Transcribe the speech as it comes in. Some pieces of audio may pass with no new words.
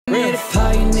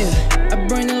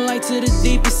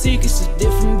deepest secrets of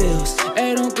different bills.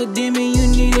 Hey, don't condemn me, you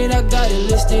need it, I got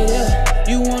it listed here.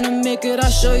 You wanna make it,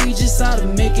 I'll show you just how to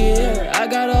make it here. I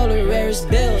got all the rarest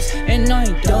bills, and I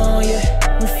ain't done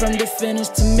yet. Went from defenders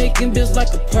to making bills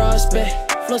like a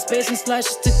prospect. Flow space and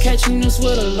slashes to catching us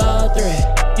with a lot of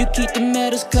threat. You keep the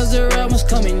medals cause the right one's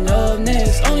coming up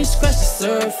next. Only scratch the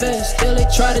surface. Still they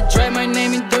try to drag my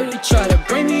name in dirt, they try to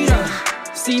bring me down.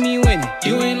 See me winning,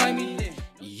 you ain't like me then.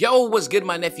 Yo, what's good,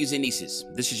 my nephews and nieces?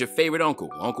 This is your favorite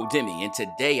uncle, Uncle Demi, and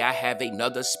today I have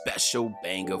another special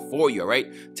banger for you,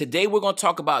 alright? Today we're going to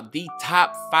talk about the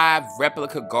top 5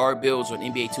 replica guard builds on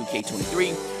NBA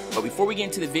 2K23. But before we get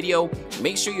into the video,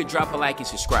 make sure you drop a like and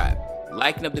subscribe.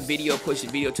 Liking up the video, push the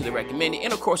video to the recommended,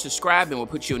 and of course subscribe, and we'll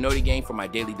put you a notification game for my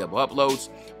daily double uploads.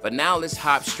 But now let's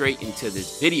hop straight into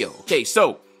this video. Okay,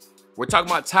 so we're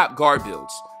talking about top guard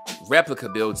builds, replica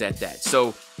builds at that.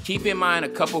 So keep in mind a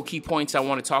couple key points I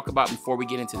want to talk about before we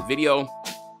get into the video.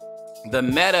 The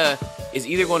meta is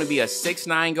either going to be a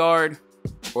 6'9 guard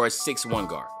or a 6'1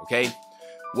 guard, okay?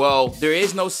 Well, there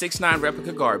is no 6'9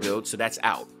 replica guard build, so that's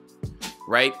out,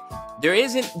 right? There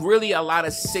isn't really a lot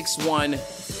of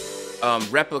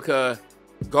 6'1 replica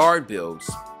guard builds,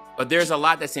 but there's a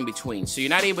lot that's in between, so you're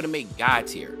not able to make god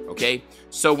tier, okay?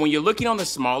 So when you're looking on the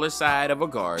smaller side of a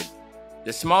guard,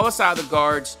 the smaller side of the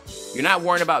guards, you're not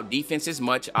worrying about defense as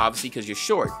much, obviously, because you're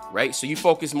short, right? So you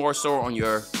focus more so on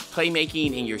your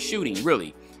playmaking and your shooting,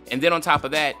 really. And then on top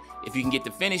of that, if you can get the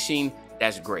finishing,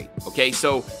 that's great, okay?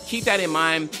 So keep that in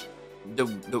mind.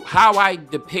 How I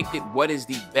depicted what is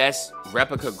the best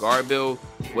replica guard build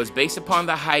was based upon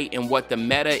the height and what the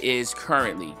meta is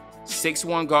currently.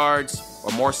 6'1 guards,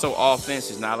 or more so offense,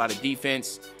 there's not a lot of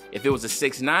defense. If it was a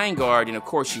 6'9 guard, then of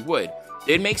course you would.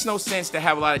 It makes no sense to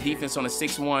have a lot of defense on a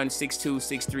 6'1, 6'2,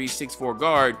 6'3, 6'4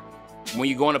 guard when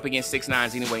you're going up against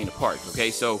 6'9s anyway in the park,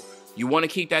 okay? So you want to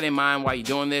keep that in mind while you're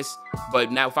doing this.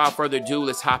 But now, without further ado,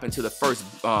 let's hop into the first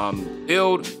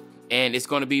build. And it's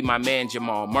going to be my man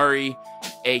Jamal Murray,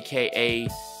 aka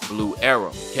Blue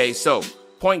Arrow. Okay, so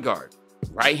point guard,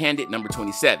 right-handed, number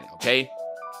 27. Okay,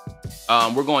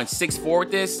 we're going 6'4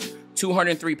 with this,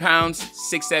 203 pounds,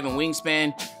 6'7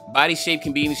 wingspan. Body shape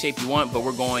can be any shape you want, but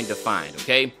we're going defined.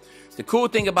 Okay. The cool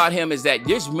thing about him is that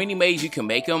there's many ways you can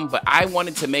make him, but I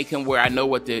wanted to make him where I know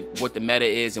what the meta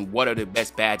is and what are the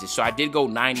best badges. So I did go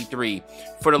 93.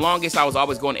 For the longest, I was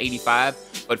always going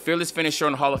 85, but Fearless Finisher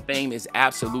in the Hall of Fame is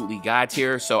absolutely god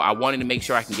tier. So I wanted to make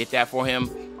sure I can get that for him.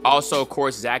 Also, of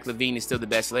course, Zach LaVine is still the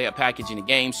best layup package in the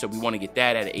game, so we want to get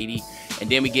that at 80. And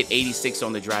then we get 86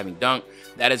 on the driving dunk.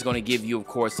 That is going to give you, of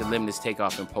course, the limitless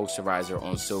takeoff and posterizer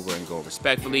on silver and gold,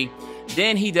 respectfully.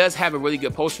 Then he does have a really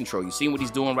good post control. You see what he's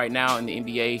doing right now in the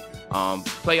NBA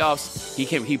playoffs.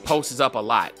 He posts up a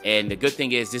lot. And the good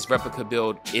thing is this replica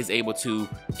build is able to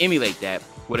emulate that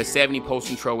with a 70 post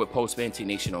control with post spin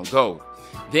technician on gold.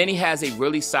 Then he has a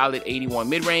really solid 81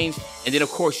 mid-range. And then, of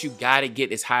course, you got to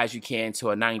get as high as you can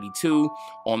to a 92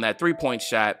 on that three-point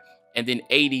shot, and then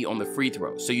 80 on the free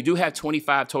throw. So you do have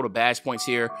 25 total badge points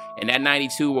here, and that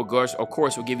 92 will, of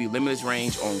course, will give you limitless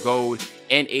range on gold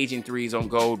and agent threes on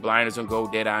gold, blinders on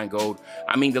gold, dead eye on gold.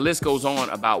 I mean, the list goes on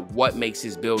about what makes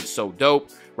his build so dope.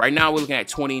 Right now, we're looking at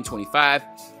 20 and 25.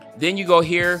 Then you go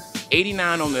here,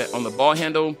 89 on the ball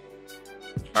handle.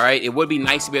 All right, it would be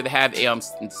nice to be able to have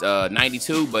a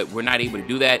 92, but we're not able to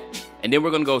do that. And then we're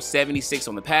going to go 76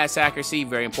 on the pass accuracy,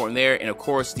 very important there. And of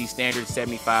course, the standard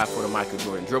 75 for the Michael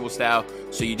Jordan dribble style.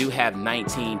 So you do have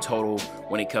 19 total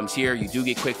when it comes here. You do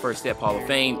get quick first step Hall of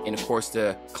Fame, and of course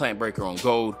the clamp breaker on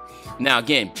gold. Now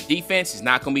again, defense is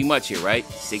not going to be much here, right?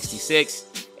 66.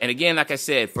 And again, like I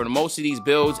said, for most of these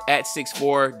builds at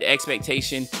 6'4", the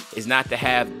expectation is not to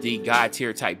have the god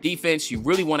tier type defense. You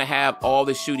really want to have all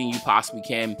the shooting you possibly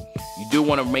can. You do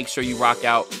want to make sure you rock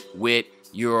out with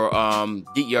your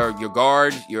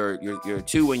guard, your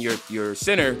two, and your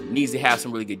center needs to have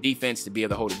some really good defense to be able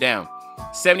to hold it down.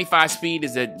 75 speed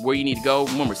is where you need to go.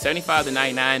 Remember, 75 to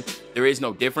 99, there is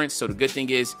no difference. So the good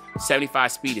thing is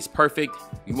 75 speed is perfect.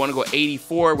 You want to go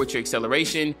 84 with your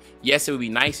acceleration. Yes, it would be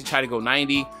nice to try to go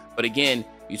 90. But again,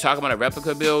 you talk about a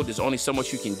replica build, there's only so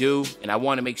much you can do. And I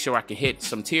want to make sure I can hit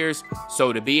some tiers.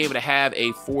 So to be able to have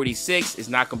a 46 is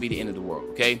not going to be the end of the world,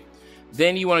 okay?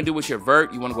 Then you want to do with your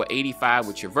vert. You want to go 85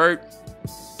 with your vert.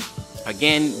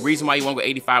 Again, reason why you want to go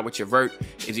 85 with your vert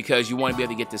is because you want to be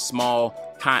able to get the small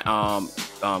contact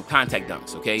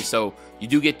dunks, okay? So you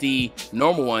do get the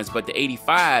normal ones, but the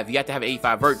 85, you have to have an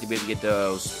 85 vert to be able to get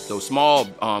those small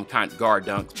guard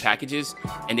dunk packages,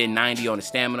 and then 90 on the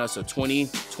stamina, so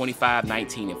 20, 25,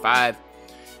 19, and 5.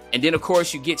 And then, of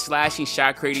course, you get slashing,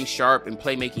 shot creating, sharp, and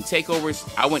playmaking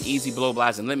takeovers. I went easy, blow,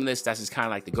 blast, and limitless. That's just kind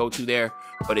of like the go-to there,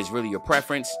 but it's really your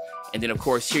preference. And then, of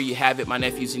course, here you have it, my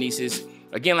nephews and nieces.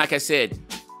 Again, like I said,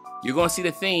 you're going to see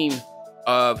the theme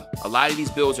of a lot of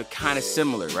these builds are kind of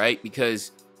similar, right?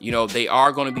 Because, you know, they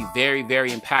are going to be very,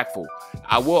 very impactful.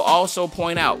 I will also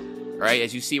point out, right,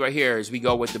 as you see right here, as we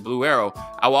go with the blue arrow,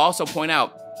 I will also point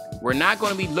out, we're not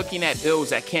going to be looking at builds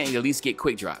that can't at least get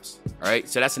quick drops, all right?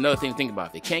 So that's another thing to think about.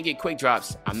 If it can't get quick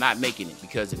drops, I'm not making it,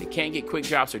 because if it can't get quick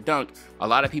drops or dunk, a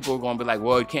lot of people are going to be like,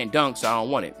 well, it can't dunk, so I don't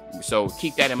want it. So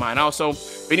keep that in mind also.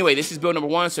 But anyway, this is build number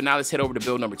 1, so now let's head over to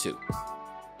build number 2.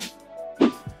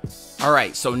 All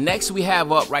right, so next we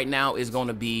have up right now is going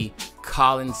to be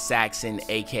Colin Saxon,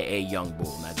 aka Young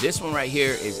Bull. Now this one right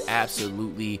here is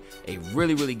absolutely a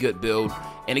really, really good build.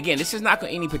 And again, this is not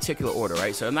going any particular order,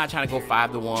 right? So I'm not trying to go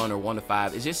 5 to 1 or 1 to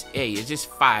 5. It's just, hey, it's just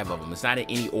 5 of them. It's not in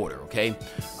any order, okay?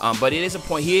 But it is a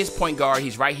point. He is point guard.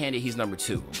 He's right-handed. He's number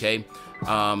 2, okay?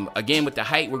 Again, with the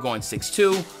height, we're going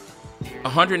 6'2",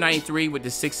 193 with the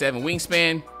 6'7"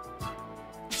 wingspan.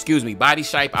 Excuse me, body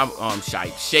shape, I'm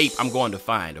going to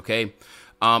find, okay?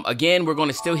 Again, we're going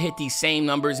to still hit these same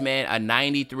numbers, man. A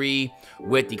 93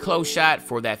 with the close shot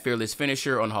for that fearless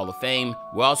finisher on Hall of Fame.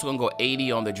 We're also going to go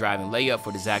 80 on the driving layup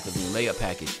for the Zach LaVine layup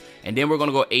package. And then we're going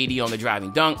to go 80 on the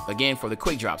driving dunk, again, for the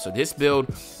quick drop. So this build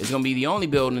is going to be the only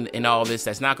build in all this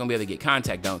that's not going to be able to get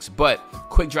contact dunks. But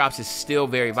quick drops is still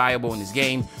very viable in this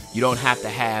game. You don't have to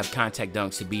have contact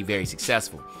dunks to be very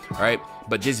successful, all right?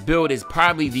 But this build is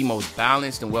probably the most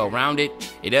balanced and well-rounded.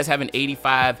 It does have an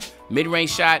 85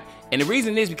 mid-range shot. And the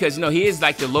reason is because, you know, he is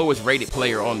like the lowest rated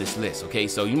player on this list, okay?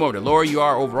 So, you know, the lower you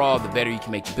are overall, the better you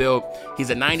can make the build. He's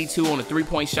a 92 on the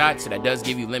three-point shot, so that does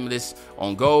give you limitless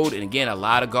on gold. And again, a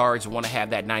lot of guards want to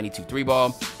have that 92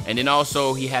 three-ball. And then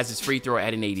also, he has his free throw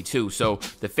at an 82. So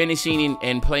the finishing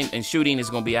and shooting is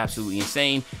going to be absolutely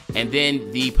insane. And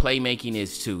then the playmaking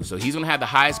is too. So he's going to have the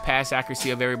highest pass accuracy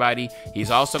of everybody. He's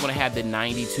also going to have the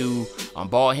 92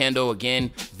 ball handle.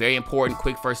 Again, very important,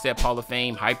 quick first step Hall of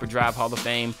Fame, hyperdrive Hall of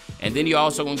Fame. And then you're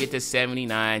also going to get the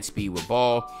 79 speed with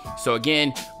ball. So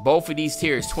again, both of these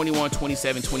tiers, 21,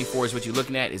 27, 24 is what you're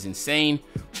looking at, is insane.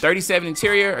 37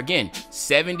 interior, again,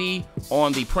 70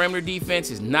 on the perimeter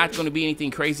defense is not going to be anything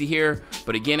crazy here.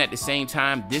 But again, at the same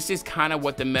time, this is kind of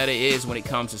what the meta is when it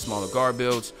comes to smaller guard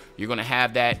builds. You're going to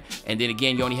have that. And then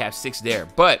again, you only have 6 there.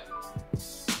 But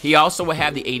he also will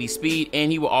have the 80 speed,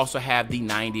 and he will also have the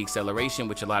 90 acceleration,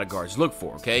 which a lot of guards look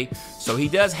for, okay? So he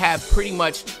does have pretty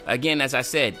much, again, as I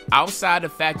said, outside the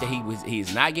fact that he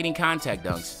is not getting contact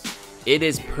dunks, it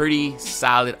is pretty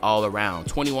solid all around.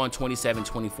 21, 27,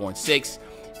 24, and 6.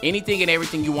 Anything and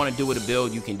everything you want to do with a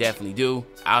build, you can definitely do,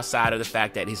 outside of the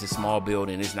fact that it's a small build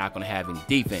and it's not going to have any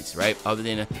defense, right? Other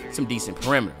than some decent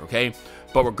perimeter, okay?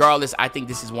 But regardless, I think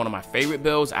this is one of my favorite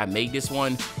builds. I made this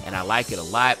one, and I like it a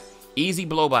lot. Easy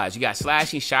blow-bys. You got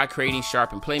slashing, shot creating,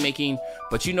 sharp, and playmaking.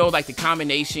 But you know, like, the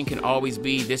combination can always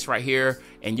be this right here,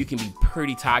 and you can be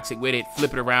pretty toxic with it.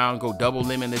 Flip it around, go double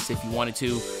limitless if you wanted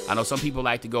to. I know some people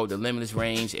like to go the limitless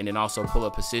range and then also pull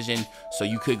up precision, so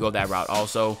you could go that route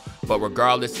also. But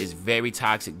regardless, it's very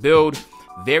toxic build.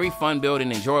 Very fun build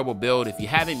and enjoyable build. If you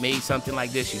haven't made something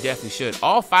like this, you definitely should.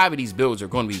 All 5 of these builds are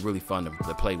going to be really fun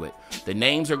to play with. The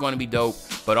names are going to be dope,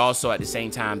 but also at the same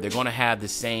time, they're going to have the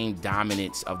same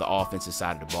dominance of the offensive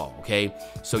side of the ball, okay?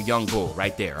 So Young Bull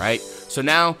right there, right? So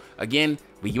now, again,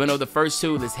 we know the first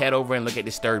 2. Let's head over and look at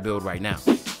this third build right now.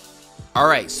 All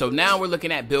right, so now we're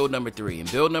looking at build number 3.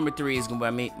 And build number 3 is going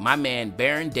to be my man,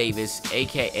 Baron Davis,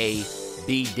 a.k.a.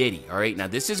 B Diddy. All right, now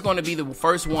this is going to be the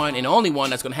first one and only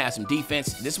one that's going to have some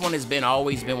defense. This one has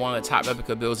always been one of the top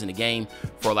replica builds in the game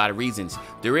for a lot of reasons.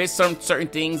 There is some certain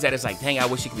things that it's like, dang, I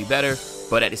wish it could be better,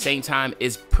 but at the same time,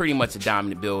 it's pretty much a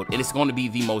dominant build, and it's going to be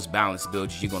the most balanced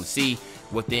build you're going to see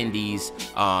within these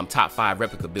top 5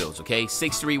 replica builds, okay?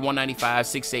 6'3", 195,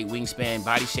 6'8" wingspan,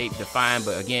 body shape defined,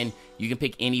 but again, you can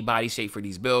pick any body shape for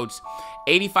these builds.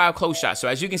 85 close shot. So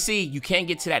as you can see, you can't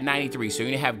get to that 93. So you're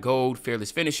going to have gold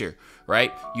fearless finisher,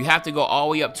 right? You have to go all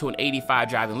the way up to an 85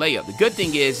 driving layup. The good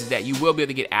thing is that you will be able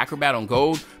to get acrobat on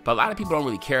gold, but a lot of people don't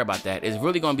really care about that. It's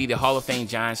really going to be the Hall of Fame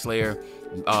Giant Slayer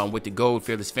with the gold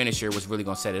fearless finisher was really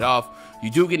going to set it off. You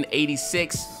do get an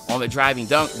 86 on the driving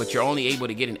dunk, but you're only able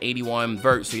to get an 81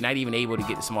 vert, so you're not even able to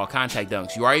get the small contact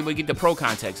dunks. You are able to get the pro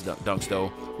contact dunks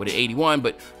though with an 81,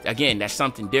 but again, that's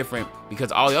something different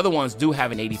because all the other ones do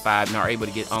have an 85 and are able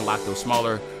to unlock those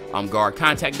smaller guard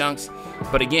contact dunks.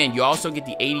 But again, you also get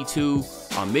the 82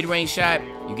 mid-range shot.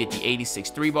 You get the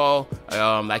 86 3-ball.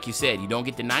 Like you said, you don't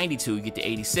get the 92, you get the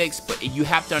 86. But you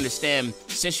have to understand,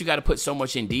 since you got to put so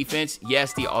much in defense,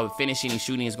 yes, the finishing and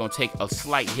shooting is going to take a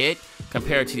slight hit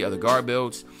compared to the other guard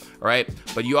builds. All right,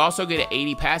 but you also get an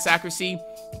 80 pass accuracy.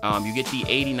 You get the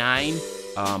 89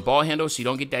 ball handle, so you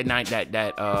don't get that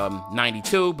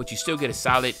 92, but you still get a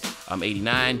solid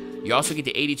 89. You also get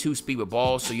the 82 speed with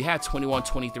balls, so you have 21,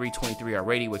 23, 23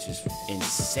 already, which is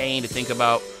insane to think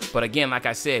about. But again, like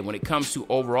I said, when it comes to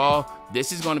overall,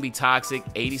 this is going to be toxic.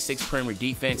 86 perimeter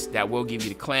defense, that will give you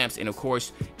the clamps, and of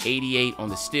course 88 on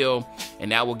the steal,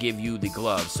 and that will give you the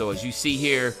gloves. So as you see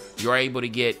here, you're able to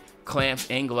get clamps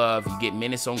and glove, you get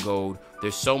minutes on gold.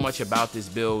 There's so much about this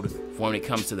build when it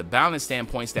comes to the balance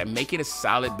standpoints that make it a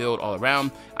solid build all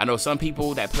around. I know some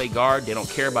people that play guard, they don't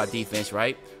care about defense,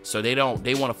 right? So they want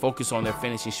to focus on their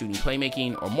finishing, shooting,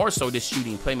 playmaking, or more so just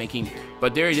shooting, playmaking.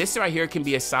 But this right here can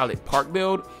be a solid park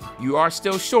build. You are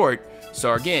still short,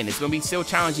 so again, it's going to be still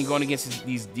challenging going against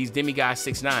these demiguys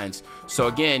 6'9". So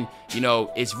again, you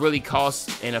know, it's really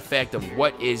cost and effect of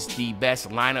what is the best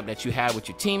lineup that you have with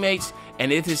your teammates,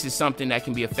 and if this is something that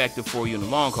can be effective for you in the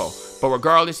long haul. But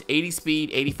regardless, 80 speed,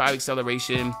 85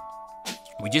 acceleration.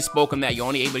 We just spoke on that. You're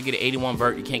only able to get an 81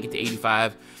 vert. You can't get the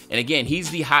 85. And again, he's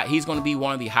going to be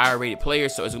one of the higher rated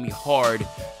players, so it's going to be hard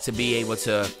to be able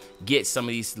to get some of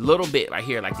these little bit right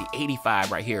here, like the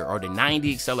 85 right here, or the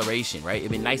 90 acceleration, right?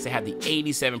 It'd be nice to have the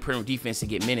 87 perimeter defense to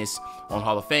get minutes on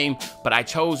Hall of Fame, but I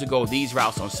chose to go these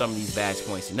routes on some of these badge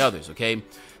points and others, okay?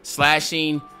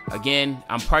 Slashing, again,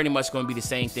 I'm pretty much going to be the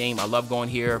same thing. I love going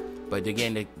here, but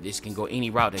again, this can go any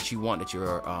route that you want, that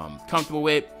you're comfortable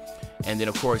with. And then,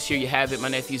 of course, here you have it, my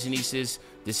nephews and nieces.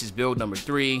 This is build number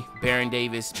 3, Baron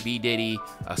Davis, B. Diddy,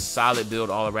 a solid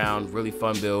build all around, really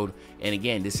fun build. And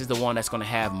again, this is the one that's going to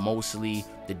have mostly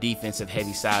the defensive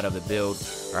heavy side of the build.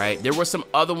 All right, there were some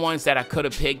other ones that I could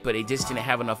have picked, but they just didn't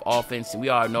have enough offense. And we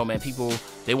all know, man, people,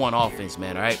 they want offense,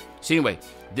 man. All right, so anyway,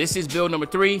 this is build number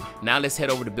 3. Now let's head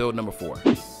over to build number 4.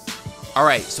 All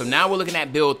right, so now we're looking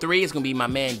at build 3. It's going to be my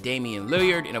man Damian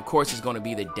Lillard, and of course it's going to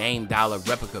be the Dame Dollar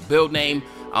replica build name.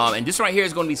 And this right here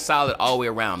is going to be solid all the way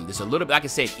around. There's a little bit, like I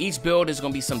said, each build is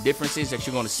going to be some differences that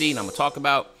you're going to see, and I'm going to talk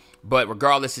about. But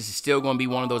regardless, this is still going to be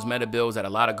one of those meta builds that a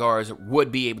lot of guards would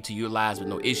be able to utilize with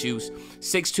no issues.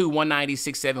 6'2", 190,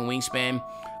 6'7"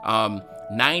 wingspan.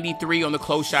 93 on the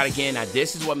close shot again. Now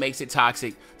this is what makes it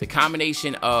toxic. The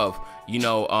combination of, you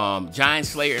know, Giant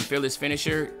Slayer and Fearless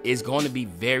Finisher is going to be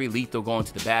very lethal going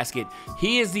to the basket.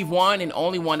 He is the one and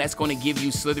only one that's going to give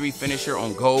you Slithery Finisher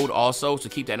on gold also, so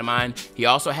keep that in mind. He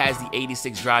also has the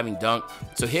 86 driving dunk,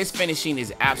 so his finishing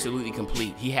is absolutely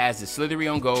complete. He has the Slithery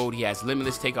on gold, he has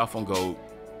Limitless Takeoff on gold,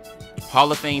 Hall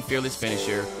of Fame Fearless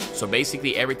Finisher, so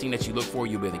basically everything that you look for,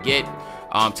 you'll be able to get.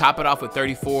 Top it off with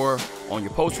 34 on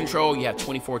your post control. You have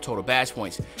 24 total badge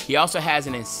points. He also has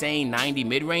an insane 90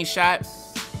 mid-range shot,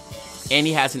 and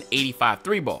he has an 85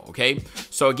 3 ball, okay?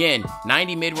 So again,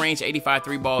 90 mid-range, 85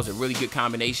 3 ball is a really good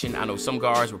combination. I know some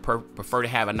guards would prefer to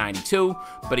have a 92,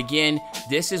 but again,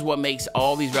 this is what makes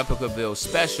all these replica builds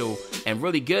special and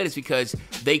really good, is because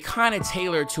they kind of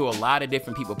tailor to a lot of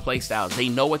different people play styles. They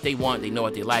know what they want, they know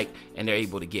what they like, and they're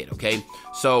able to get, okay?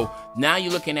 So now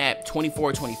you're looking at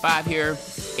 24, 25 here,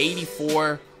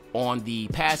 84 on the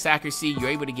pass accuracy. You're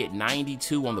able to get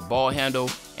 92 on the ball handle,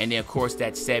 and then of course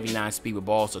that 79 speed with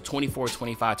ball. So 24,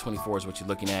 25, 24 is what you're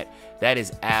looking at. That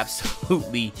is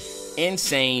absolutely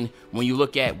insane when you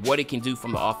look at what it can do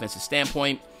from the offensive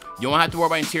standpoint. You don't have to worry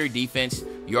about interior defense.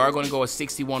 You are going to go a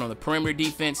 61 on the perimeter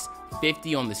defense,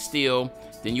 50 on the steal,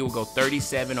 then you will go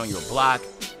 37 on your block,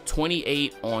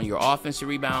 28 on your offensive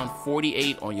rebound,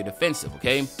 48 on your defensive,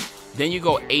 okay? Then you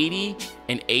go 80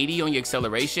 and 80 on your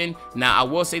acceleration. Now, I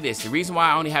will say this. The reason why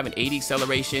I only have an 80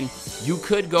 acceleration, you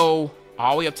could go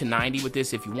all the way up to 90 with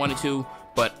this if you wanted to,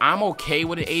 but I'm okay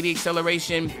with an 80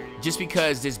 acceleration just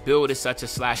because this build is such a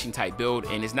slashing type build,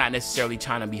 and it's not necessarily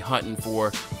trying to be hunting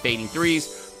for fading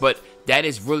threes, but that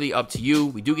is really up to you.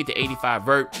 We do get the 85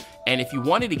 vert, and if you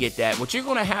wanted to get that, what you're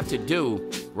going to have to do,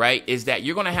 right, is that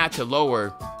you're going to have to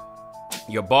lower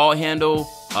your ball handle.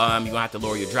 You're going to have to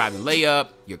lower your driving layup,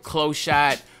 your close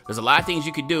shot. There's a lot of things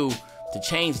you could do to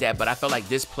change that, but I feel like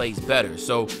this plays better.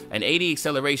 So an 80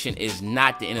 acceleration is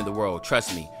not the end of the world,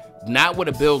 trust me. Not with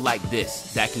a build like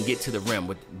this that can get to the rim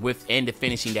within the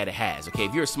finishing that it has, okay?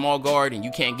 If you're a small guard and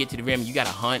you can't get to the rim, you got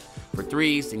to hunt for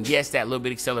threes, and yes, that little bit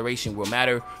of acceleration will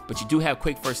matter, but you do have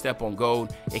quick first step on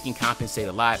gold. It can compensate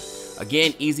a lot.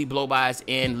 Again, easy blow-bys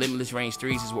and limitless range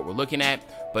threes is what we're looking at,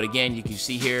 but again, you can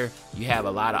see here, you have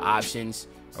a lot of options,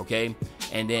 okay?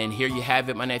 And then here you have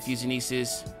it, my nephews and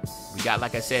nieces. We got,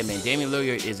 like I said, man, Damian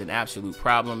Lillard is an absolute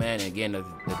problem, man, and again, the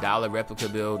dollar replica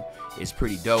build is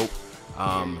pretty dope.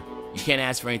 You can't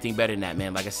ask for anything better than that,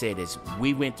 man. Like I said,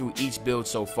 we went through each build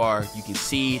so far. You can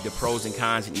see the pros and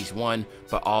cons in each one,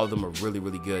 but all of them are really,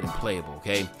 really good and playable,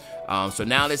 okay? So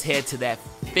now let's head to that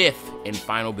 5th and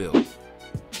final build.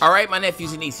 All right, my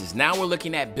nephews and nieces, now we're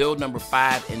looking at build number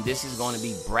 5, and this is going to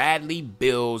be Bradley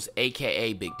Builds,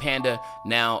 aka Big Panda.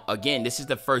 Now, again, this is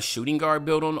the first shooting guard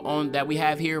build on that we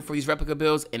have here for these replica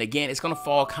builds, and again, it's going to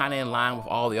fall kind of in line with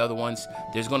all the other ones.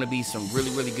 There's going to be some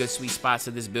really, really good sweet spots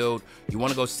to this build. You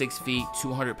want to go 6 feet,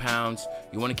 200 pounds.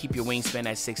 You want to keep your wingspan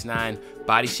at 6'9".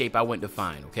 Body shape, I wouldn't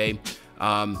define, okay?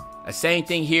 Same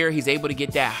thing here. He's able to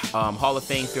get that Hall of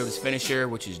Fame fearless finisher,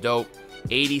 which is dope.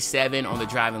 87 on the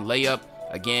driving layup.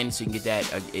 Again, so you can get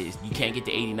that, you can't get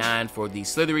the 89 for the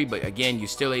slithery, but again, you're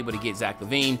still able to get Zach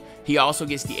LaVine. He also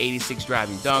gets the 86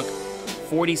 driving dunk,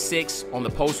 46 on the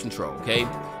post control, okay?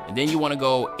 And then you want to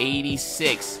go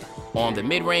 86 on the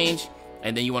mid-range,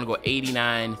 and then you want to go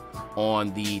 89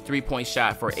 on the three-point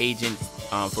shot for agent,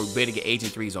 for better to get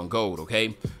agent threes on gold,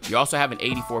 okay? You also have an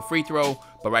 84 free throw,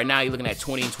 but right now you're looking at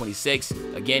 20 and 26.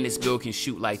 Again, this build can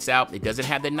shoot lights out. It doesn't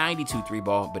have the 92 three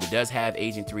ball, but it does have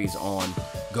agent threes on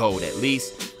gold at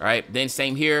least. All right, then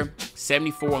same here,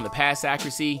 74 on the pass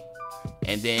accuracy,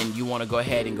 and then you want to go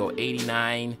ahead and go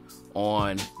 89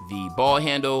 on the ball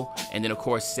handle, and then of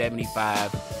course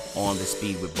 75 on the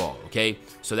speed with ball, okay?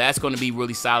 So that's going to be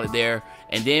really solid there.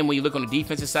 And then when you look on the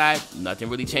defensive side, nothing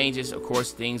really changes. Of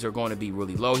course, things are going to be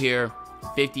really low here.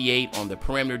 58 on the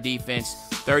perimeter defense,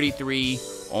 33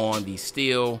 on the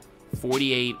steal,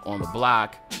 48 on the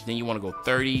block. Then you want to go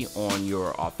 30 on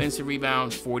your offensive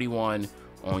rebounds, 41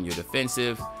 on your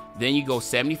defensive. Then you go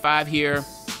 75 here,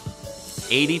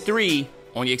 83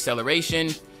 on your acceleration,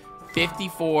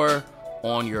 54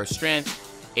 on your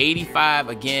strength, 85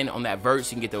 again on that vert,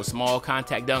 so you can get those small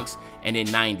contact dunks, and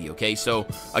then 90, okay? So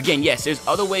again, yes, there's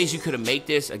other ways you could have made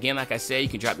this. Again, like I said, you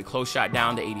can drop your close shot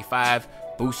down to 85,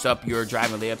 boost up your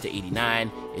driving layup to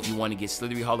 89 if you want to get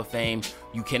slithery Hall of Fame.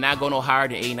 You cannot go no higher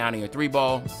than 89 on your three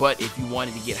ball, but if you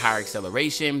wanted to get higher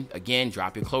acceleration, again,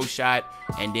 drop your close shot,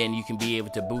 and then you can be able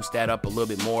to boost that up a little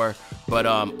bit more. But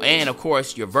and of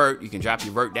course your vert, you can drop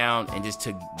your vert down and just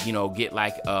to, you know, get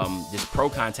like this pro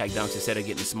contact dunks instead of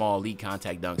getting the small elite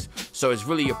contact dunks. So it's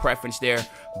really your preference there.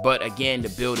 But again, the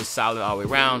build is solid all the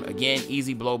way around. Again,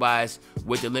 easy blow-bys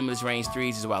with the limitless range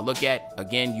threes is what I look at.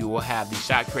 Again, you will have the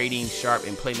shot creating, sharp,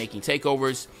 and playmaking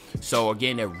takeovers. So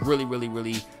again, they're really, really,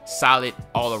 really solid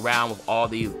all around with all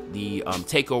the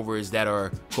takeovers that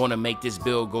are going to make this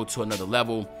build go to another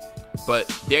level. But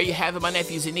there you have it, my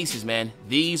nephews and nieces, man.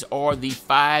 These are the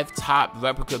 5 top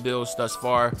replica builds thus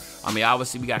far. I mean,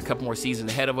 obviously, we got a couple more seasons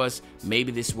ahead of us.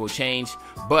 Maybe this will change.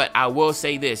 But I will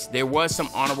say this. There was some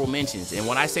honorable mentions. And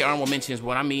when I say honorable mentions,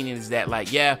 what I mean is that,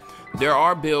 like, yeah, there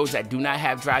are builds that do not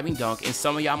have driving dunk, and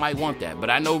some of y'all might want that. But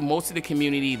I know most of the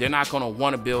community, they're not going to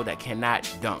want a build that cannot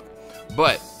dunk.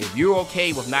 But if you're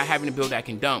okay with not having a build that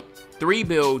can dunk, 3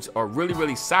 builds are really,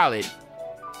 really solid.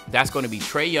 That's going to be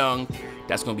Trae Young,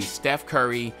 that's going to be Steph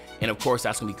Curry, and of course,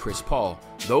 that's going to be Chris Paul.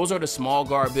 Those are the small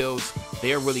guard builds.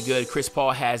 They're really good. Chris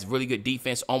Paul has really good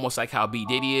defense, almost like how B.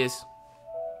 Diddy is.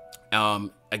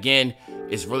 Again,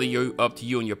 it's really up to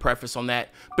you and your preference on that.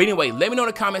 But anyway, let me know in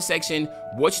the comment section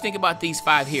what you think about these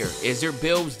 5 here. Is there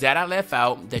builds that I left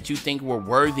out that you think were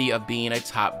worthy of being a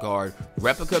top guard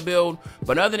replica build?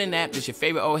 But other than that, it's your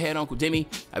favorite old head Uncle Demi.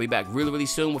 I'll be back really, really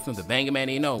soon with the banger, man.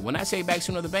 And you know, when I say back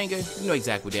soon with the banger, you know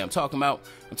exactly what I'm talking about.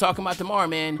 I'm talking about tomorrow,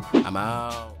 man. I'm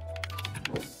out.